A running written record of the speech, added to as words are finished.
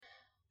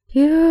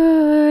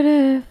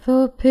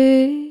Beautiful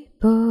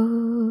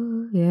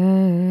people,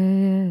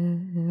 yeah.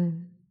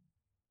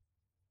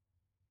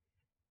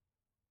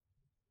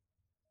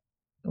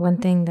 One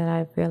thing that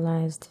I've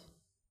realized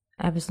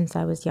ever since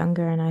I was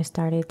younger and I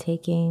started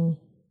taking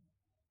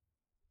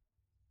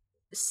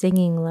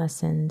singing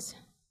lessons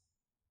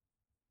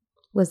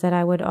was that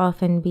I would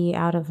often be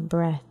out of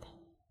breath,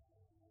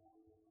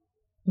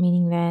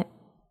 meaning that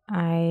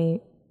I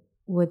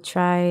would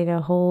try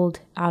to hold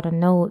out a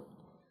note,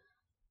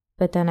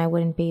 but then I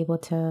wouldn't be able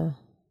to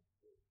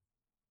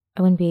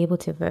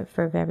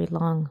for very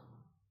long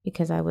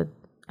because I would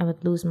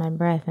lose my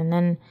breath. And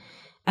then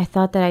I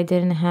thought that I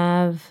didn't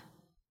have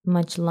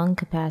much lung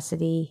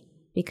capacity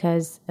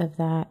because of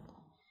that.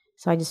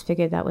 So I just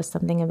figured that was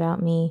something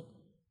about me.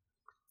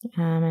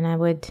 And I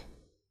would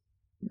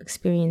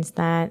experience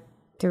that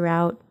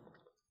throughout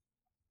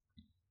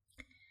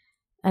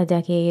a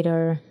decade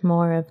or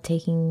more of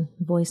taking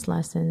voice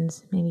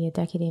lessons, maybe a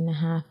decade and a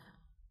half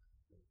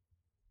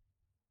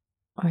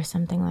or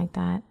something like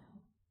that.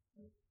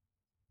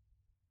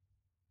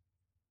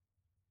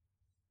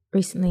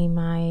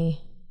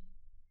 Recently,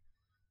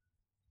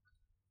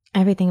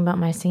 everything about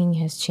my singing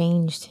has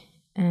changed.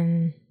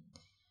 And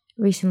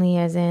recently,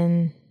 as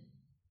in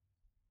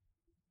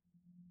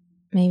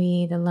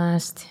maybe the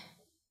last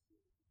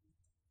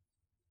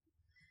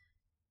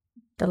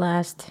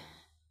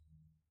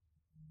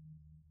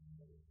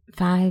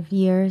 5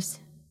 years,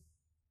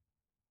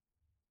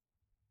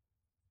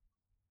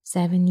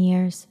 7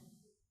 years,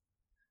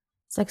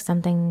 it's like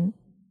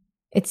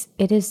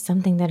it is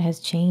something that has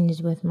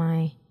changed with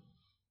my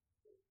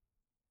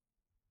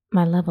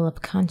level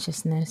of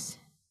consciousness.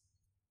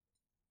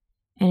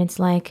 And it's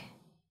like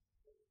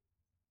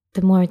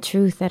the more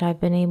truth that I've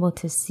been able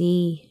to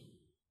see,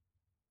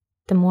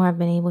 the more I've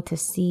been able to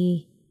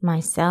see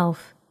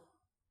myself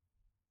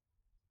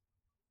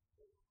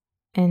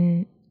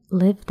and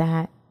live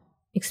that,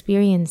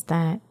 experience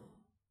that,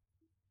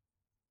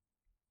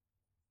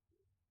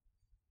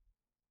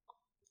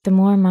 the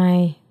more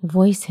my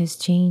voice has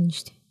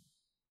changed.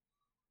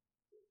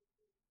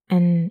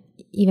 And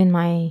even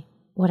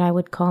what I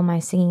would call my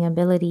singing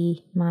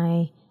ability,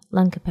 my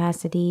lung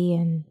capacity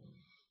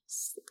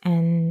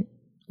and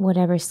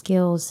whatever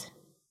skills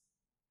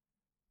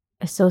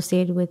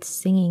associated with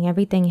singing,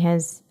 everything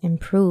has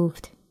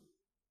improved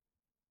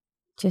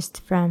just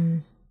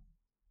from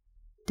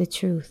the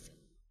truth.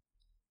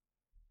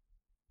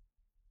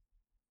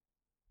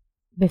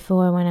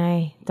 Before, when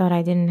I thought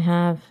I didn't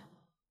have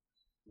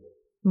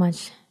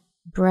much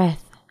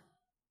breath,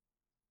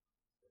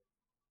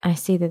 I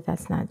see that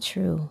that's not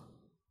true.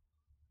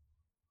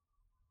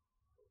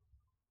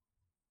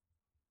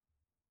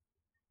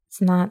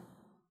 It's not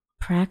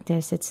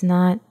practice. It's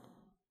not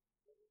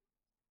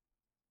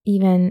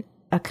even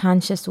a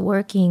conscious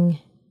working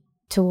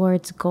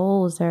towards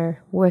goals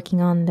or working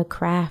on the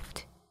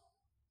craft.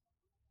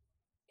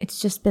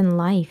 It's just been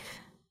life.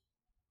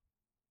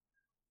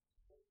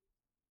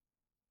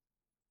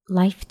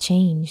 Life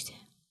changed,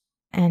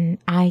 and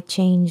I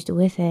changed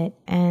with it,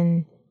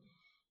 and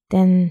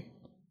then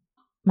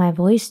my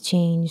voice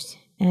changed,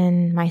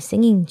 and my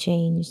singing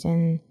changed,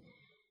 and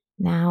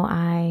now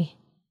I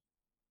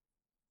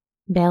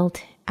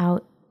belt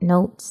out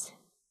notes.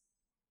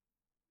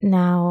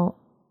 Now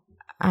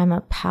I'm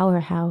a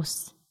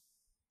powerhouse.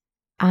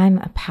 I'm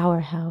a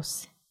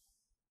powerhouse.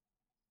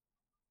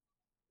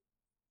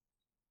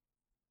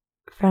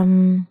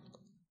 From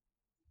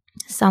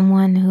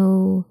someone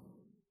who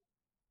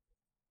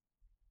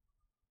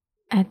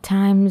at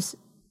times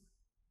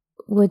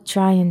would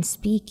try and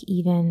speak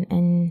even,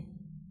 and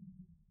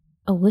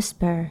a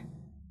whisper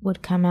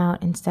would come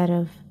out instead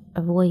of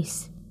a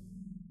voice.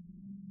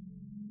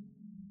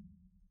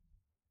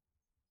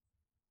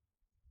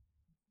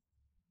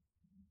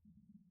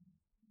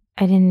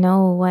 I didn't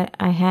know what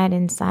I had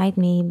inside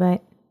me,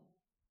 but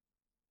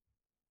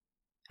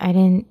I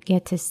didn't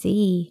get to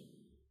see.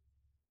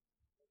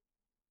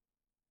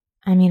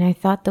 I mean, I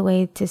thought the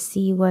way to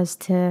see was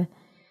through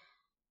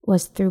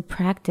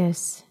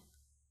practice.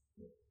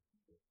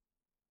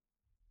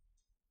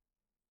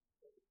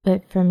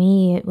 But for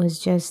me, it was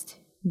just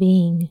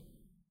being.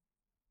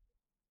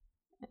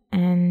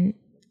 And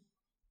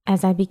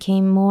as I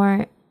became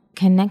more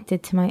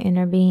connected to my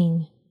inner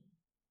being,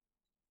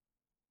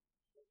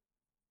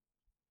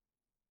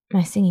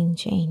 my singing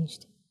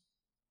changed.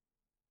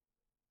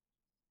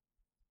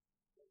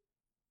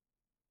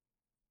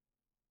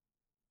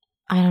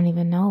 I don't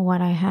even know what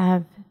I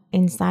have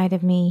inside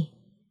of me,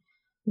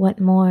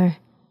 what more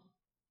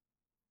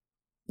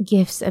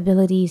gifts,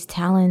 abilities,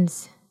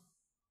 talents,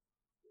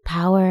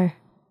 power,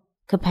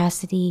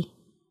 capacity.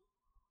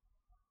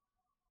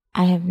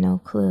 I have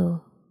no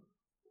clue.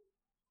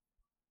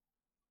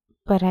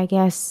 But I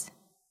guess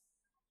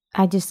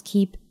I just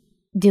keep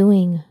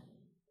doing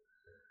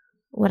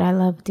what I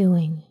love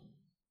doing.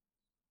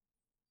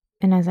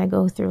 And as I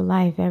go through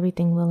life,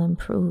 everything will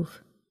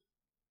improve.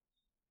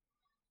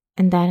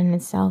 And that in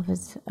itself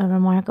is a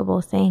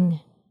remarkable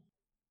thing.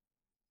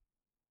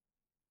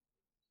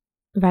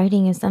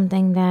 Writing is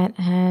something that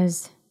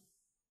has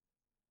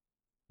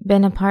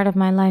been a part of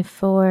my life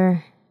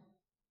for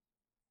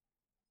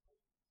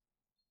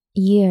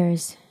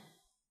years.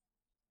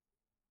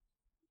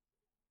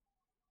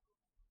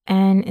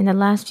 And in the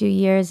last few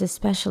years,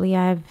 especially,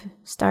 I've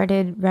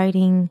started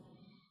writing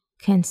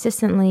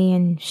consistently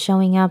and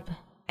showing up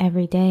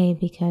every day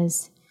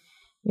because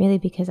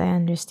I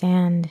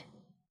understand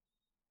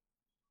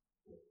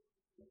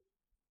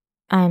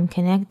I'm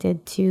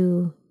connected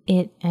to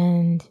it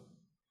and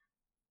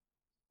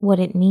what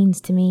it means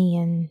to me,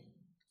 and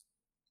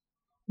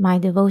my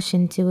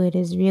devotion to it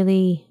is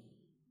really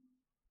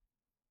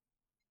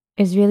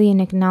an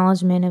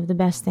acknowledgement of the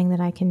best thing that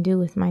I can do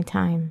with my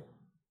time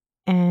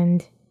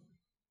and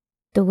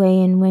the way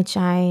in which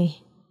I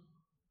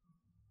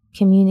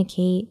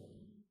communicate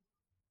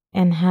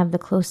and have the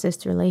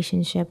closest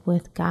relationship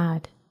with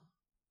God.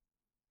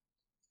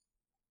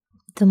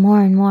 The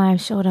more and more I've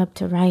showed up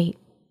to write,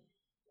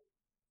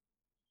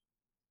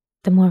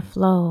 the more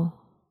flow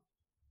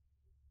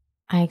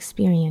I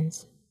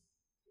experience.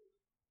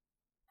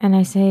 And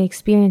I say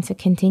experience, I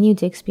continue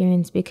to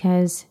experience,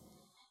 because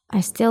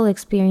I still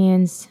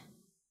experience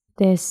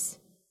this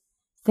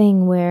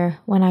thing where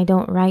when I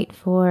don't write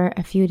for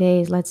a few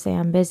days, let's say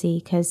I'm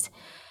busy, because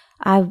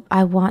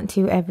I want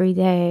to every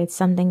day. It's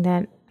something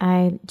that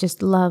I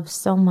just love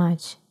so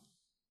much.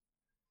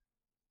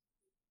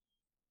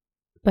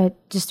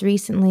 But just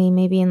recently,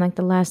 maybe in like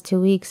the last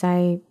 2 weeks,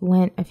 I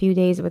went a few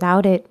days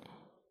without it.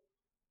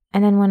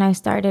 And then when I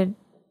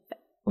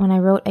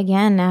wrote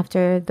again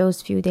after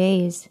those few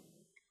days,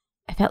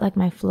 I felt like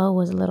my flow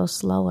was a little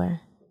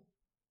slower.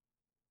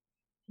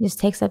 It just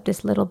takes up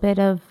this little bit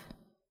of,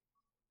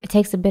 it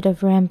takes a bit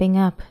of ramping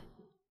up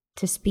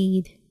to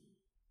speed,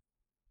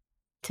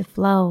 to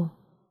flow,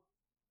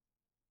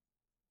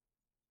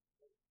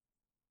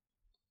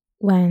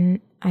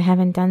 when I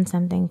haven't done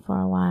something for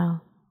a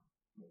while.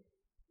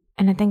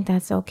 And I think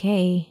that's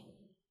okay.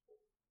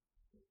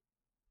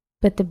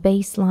 But the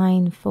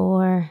baseline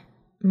for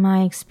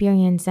my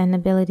experience and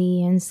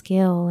ability and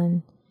skill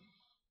and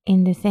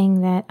in the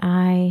thing that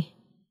I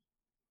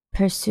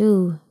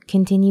pursue,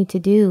 continue to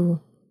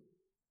do,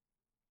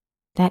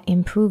 that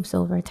improves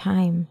over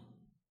time,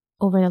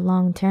 over the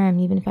long term,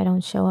 even if I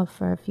don't show up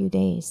for a few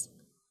days.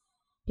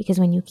 Because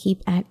when you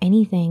keep at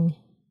anything,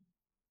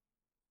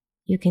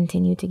 you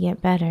continue to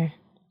get better.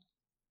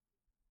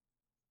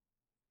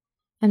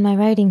 And my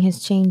writing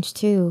has changed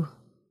too.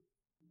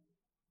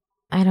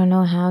 I don't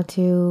know how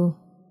to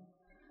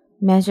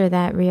measure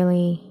that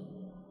really,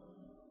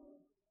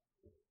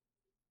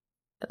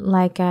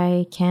 like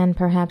I can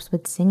perhaps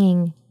with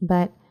singing,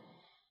 but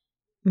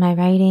my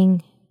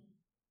writing,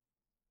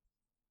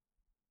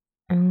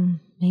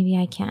 maybe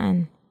I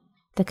can.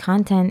 The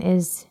content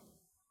is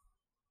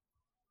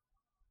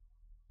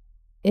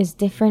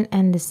different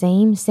and the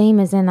same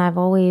as in I've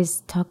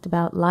always talked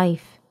about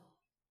life.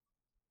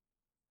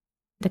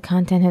 The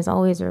content has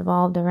always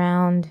revolved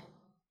around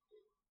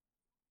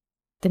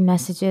the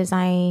messages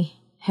I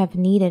have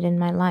needed in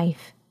my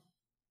life.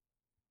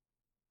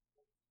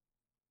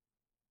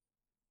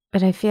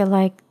 But I feel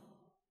like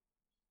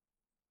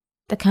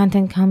the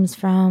content comes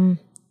from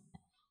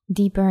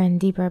deeper and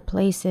deeper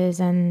places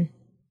and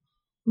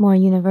more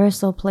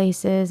universal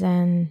places,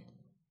 and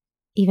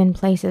even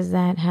places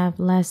that have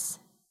less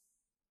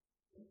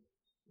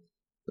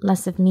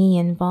of me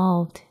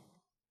involved.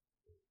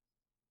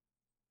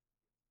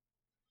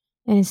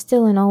 And it's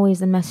still and always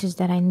the message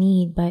that I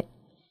need, but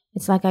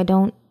it's like I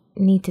don't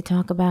need to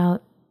talk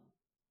about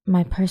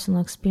my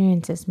personal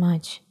experience as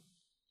much.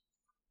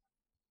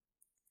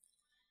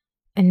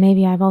 And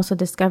maybe I've also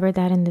discovered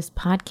that in this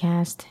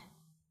podcast,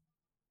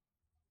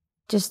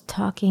 just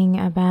talking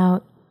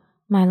about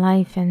my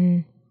life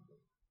and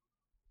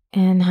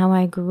how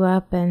I grew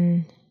up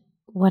and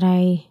what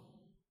I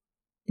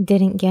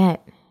didn't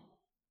get,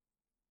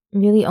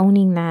 really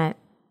owning that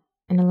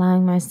and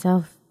allowing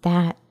myself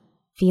that,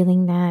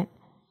 feeling that,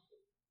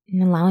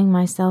 and allowing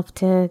myself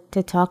to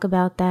talk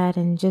about that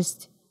and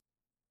just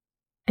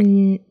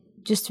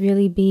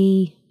really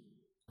be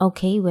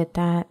okay with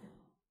that.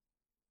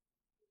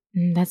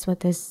 And that's what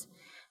this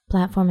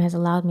platform has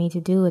allowed me to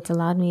do. It's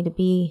allowed me to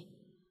be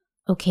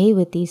okay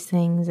with these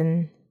things,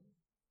 and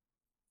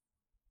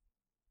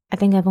I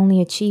think I've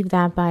only achieved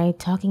that by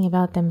talking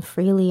about them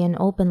freely and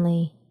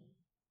openly.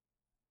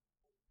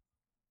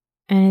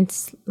 And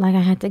it's like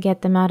I had to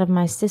get them out of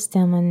my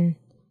system,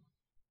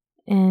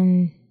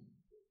 and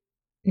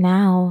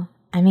now,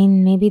 I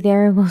mean, maybe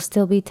there will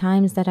still be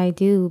times that I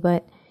do,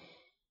 but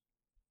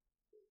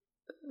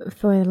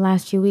for the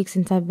last few weeks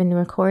since I've been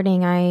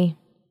recording, I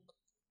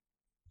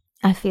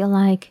feel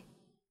like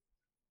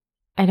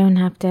I don't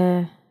have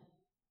to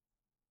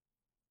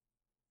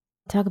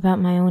talk about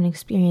my own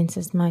experience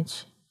as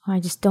much. Or I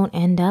just don't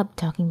end up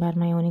talking about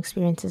my own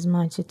experience as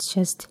much. It's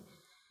just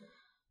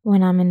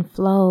when I'm in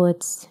flow,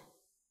 it's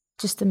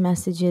just the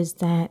messages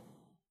that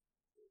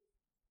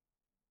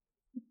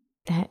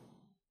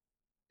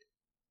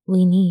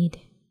we need.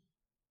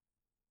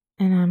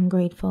 And I'm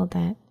grateful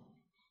that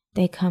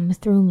they come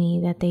through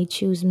me, that they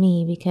choose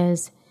me,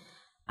 because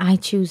I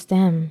choose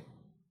them.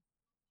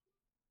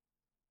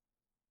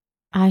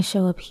 I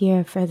show up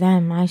here for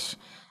them.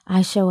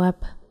 I show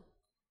up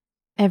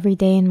every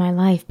day in my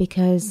life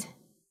because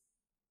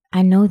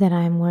I know that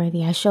I am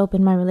worthy. I show up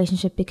in my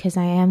relationship because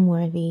I am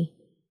worthy.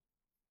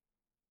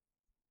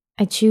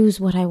 I choose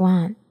what I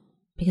want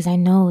because I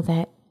know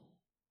that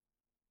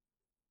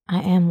I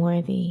am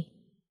worthy.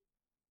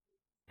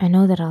 I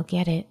know that I'll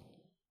get it.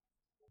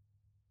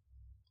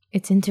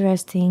 It's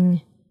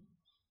interesting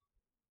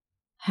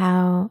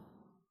how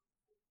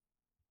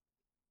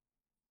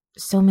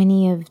so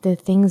many of the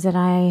things that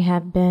I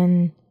have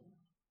been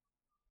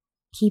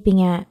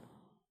keeping at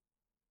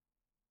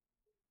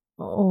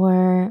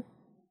or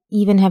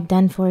even have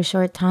done for a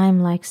short time,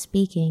 like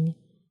speaking,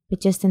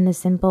 but just in the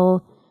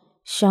simple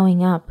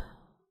showing up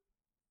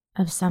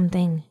of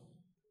something,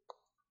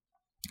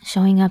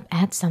 showing up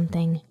at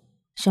something,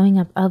 showing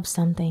up of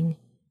something,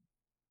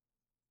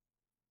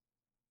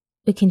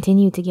 we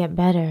continue to get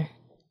better.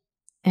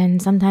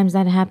 And sometimes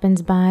that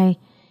happens by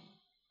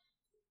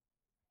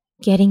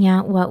getting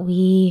out what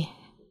we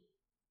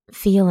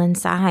feel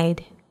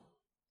inside,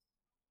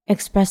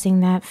 expressing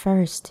that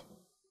first,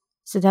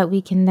 so that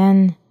we can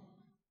then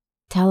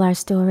tell our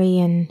story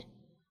and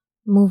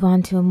move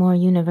on to a more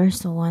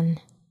universal one.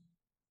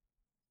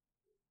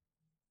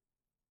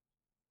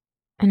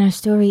 And our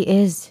story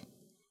is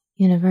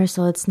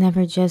universal. It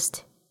never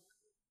just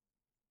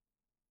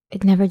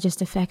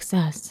affects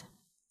us.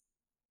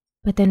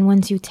 But then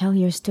once you tell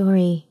your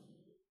story,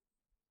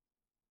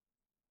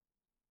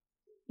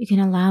 you can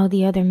allow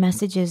the other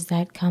messages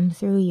that come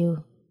through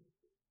you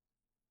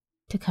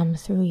to come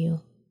through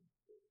you.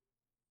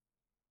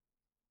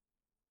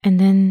 And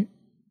then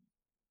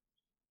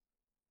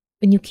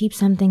when you keep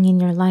something in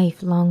your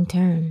life long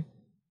term,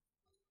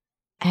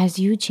 as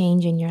you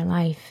change in your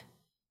life,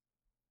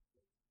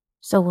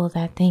 so will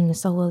that thing,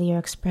 so will your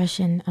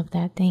expression of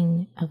that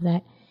thing, of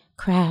that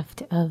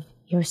craft, of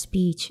your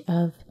speech,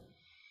 of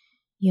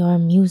your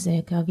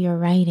music, of your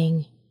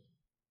writing.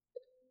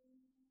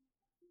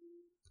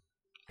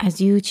 As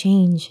you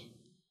change,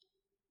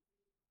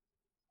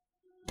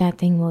 that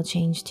thing will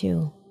change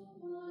too.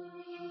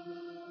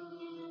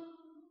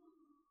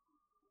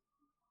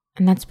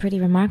 And that's pretty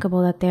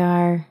remarkable that there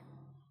are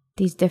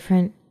these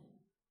different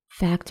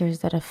factors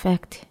that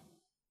affect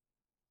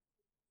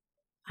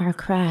our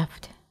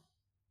craft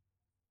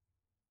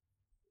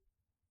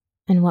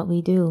and what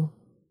we do.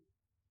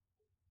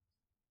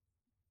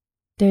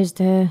 There's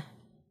the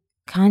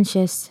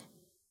conscious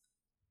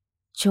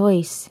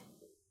choice.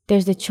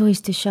 There's the choice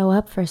to show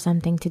up for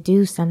something, to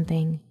do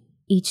something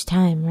each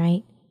time,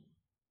 right?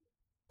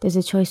 There's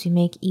a choice we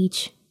make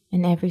each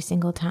and every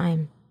single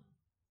time.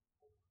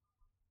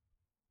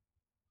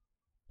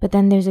 But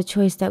then there's a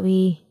choice that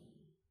we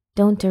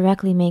don't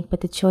directly make,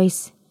 but the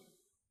choice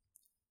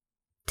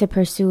to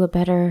pursue a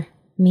better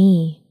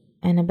me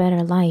and a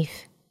better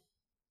life.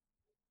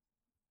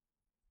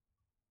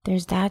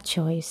 There's that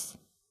choice.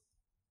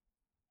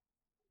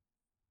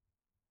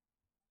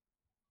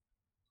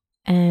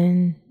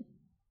 And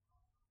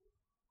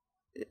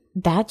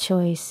that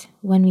choice,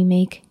 when we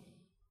make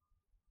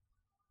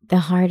the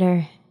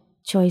harder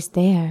choice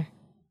there,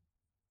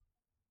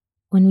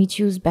 when we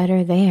choose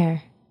better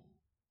there,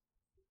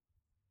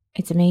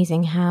 it's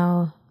amazing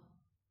how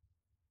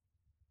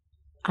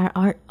our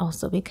art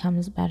also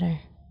becomes better.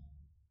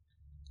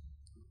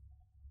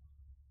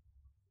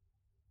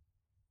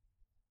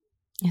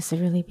 It's a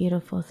really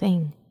beautiful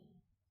thing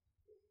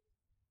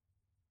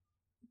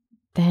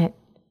that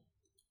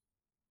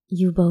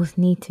you both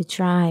need to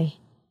try.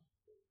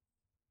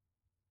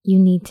 You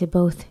need to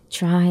both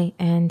try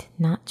and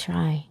not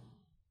try.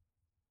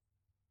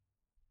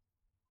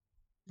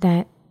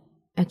 That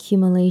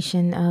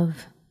accumulation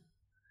of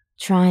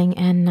trying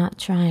and not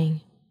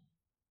trying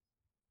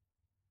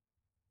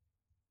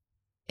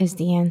is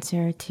the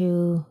answer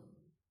to,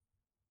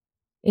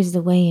 is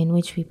the way in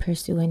which we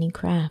pursue any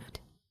craft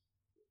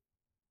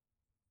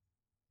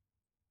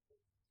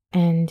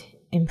and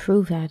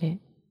improve at it.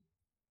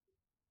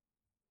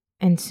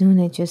 And soon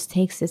it just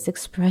takes this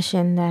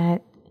expression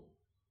that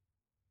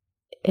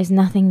is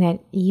nothing that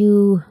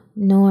you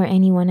nor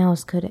anyone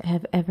else could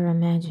have ever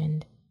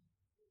imagined.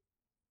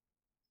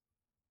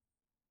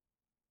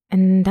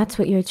 And that's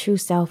what your true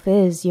self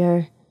is.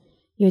 Your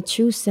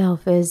true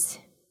self is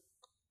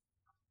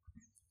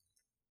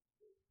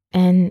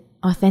an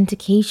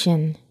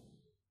authentication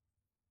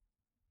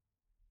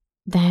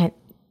that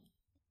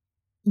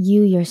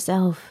you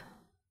yourself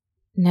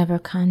never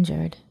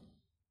conjured.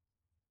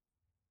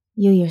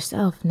 You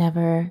yourself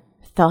never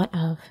thought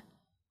of.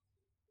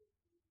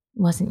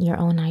 Wasn't your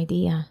own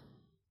idea.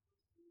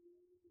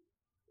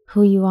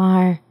 Who you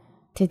are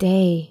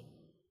today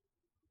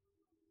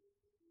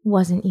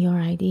wasn't your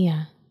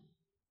idea.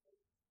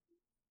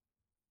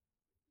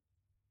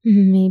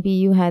 Maybe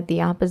you had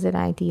the opposite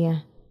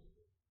idea.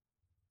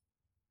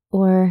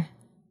 Or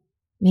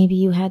maybe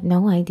you had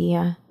no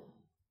idea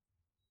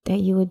that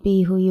you would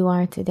be who you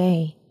are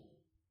today.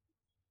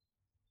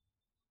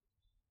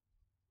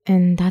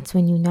 And that's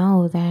when you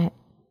know that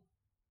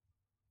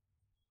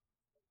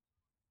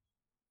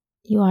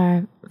you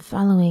are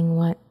following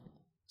what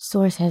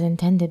Source has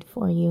intended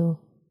for you,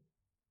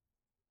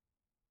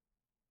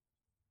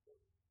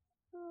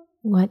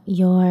 what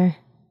your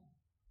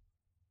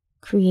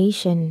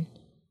creation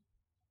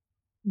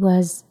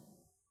was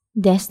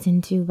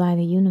destined to by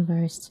the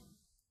universe.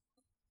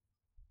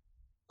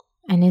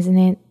 And isn't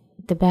it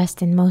the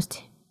best and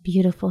most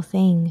beautiful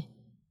thing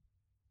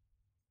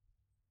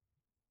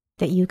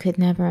that you could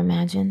never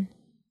imagine?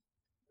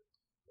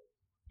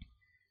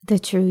 The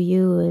true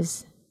you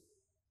is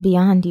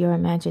beyond your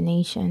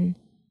imagination.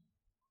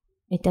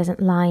 It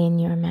doesn't lie in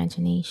your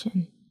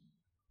imagination.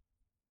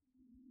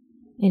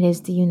 It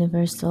is the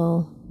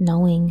universal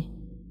knowing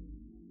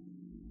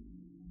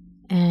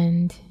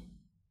and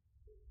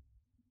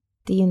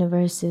the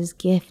universe's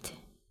gift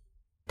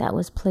that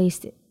was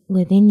placed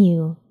within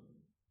you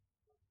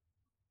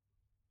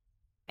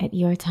at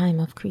your time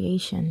of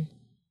creation.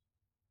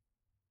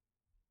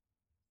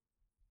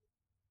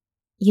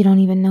 You don't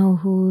even know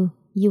who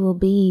you will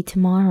be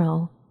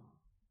tomorrow,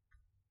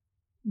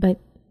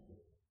 but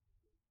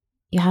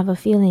you have a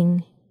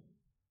feeling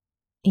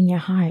in your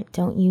heart,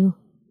 don't you?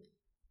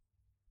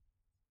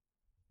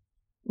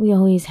 We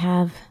always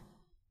have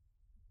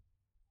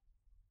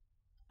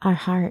our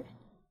heart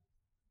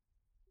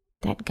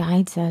that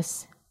guides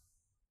us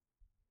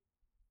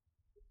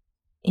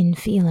in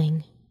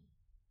feeling.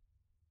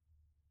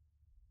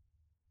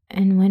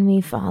 And when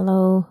we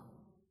follow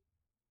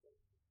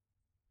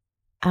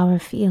our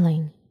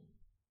feeling,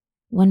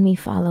 when we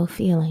follow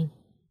feeling,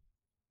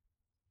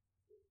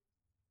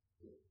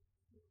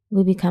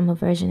 we become a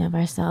version of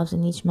ourselves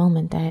in each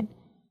moment that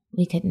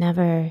we could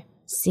never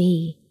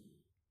see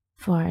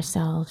for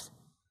ourselves,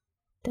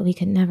 that we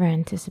could never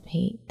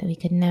anticipate, that we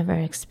could never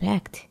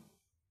expect.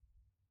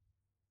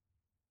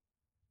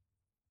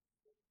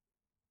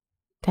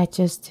 That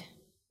just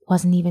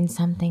wasn't even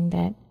something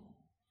that,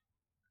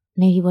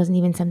 maybe wasn't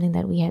even something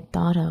that we had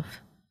thought of.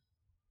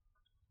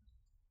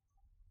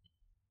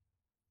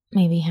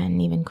 Maybe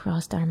hadn't even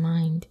crossed our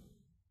mind.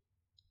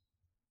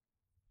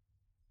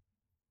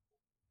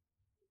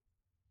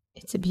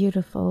 It's a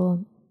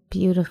beautiful,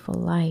 beautiful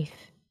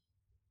life.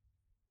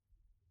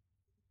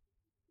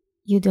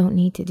 You don't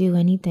need to do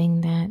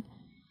anything that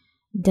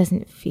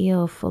doesn't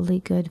feel fully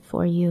good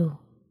for you.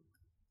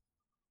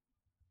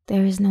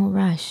 There is no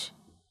rush.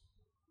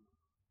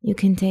 You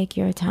can take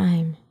your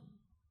time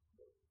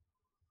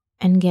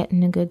and get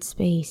in a good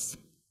space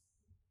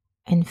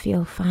and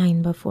feel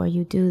fine before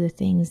you do the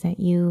things that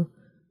you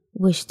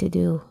wish to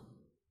do.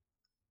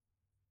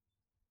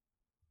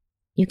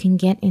 You can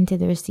get into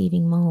the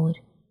receiving mode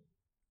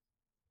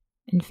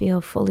and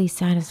feel fully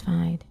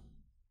satisfied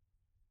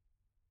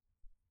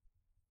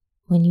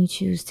when you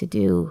choose to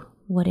do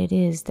what it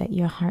is that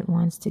your heart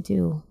wants to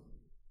do.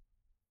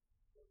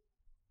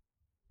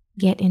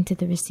 Get into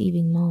the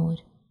receiving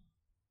mode,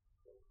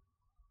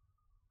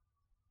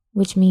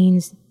 which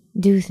means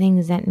do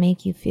things that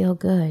make you feel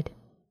good.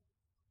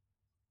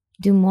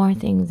 Do more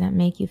things that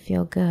make you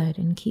feel good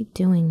and keep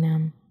doing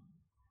them.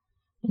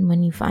 And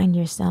when you find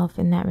yourself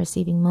in that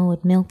receiving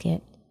mode, milk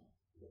it.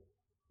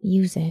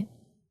 Use it.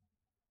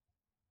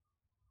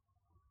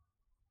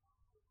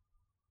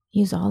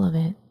 Use all of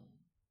it.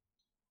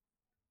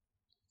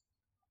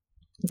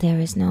 There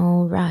is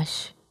no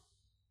rush.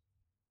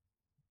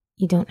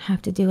 You don't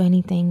have to do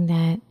anything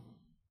that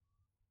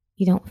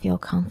you don't feel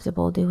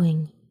comfortable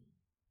doing.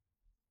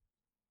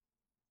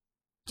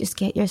 Just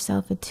get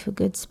yourself into a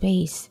good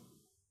space.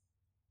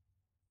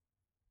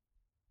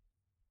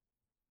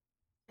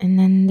 And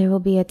then there will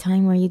be a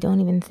time where you don't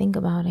even think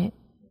about it.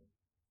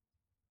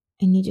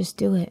 And you just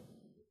do it.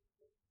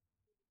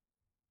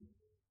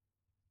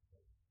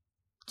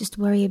 Just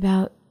worry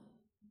about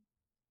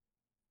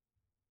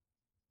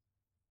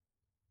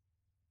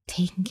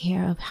taking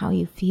care of how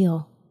you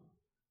feel.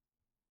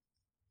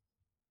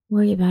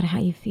 Worry about how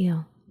you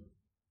feel.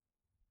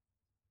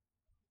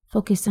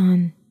 Focus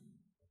on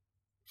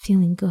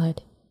feeling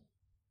good.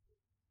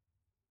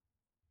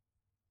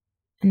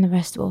 And the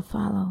rest will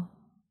follow.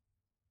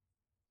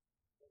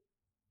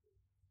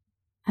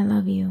 I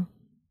love you.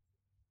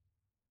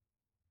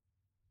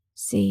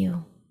 See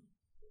you.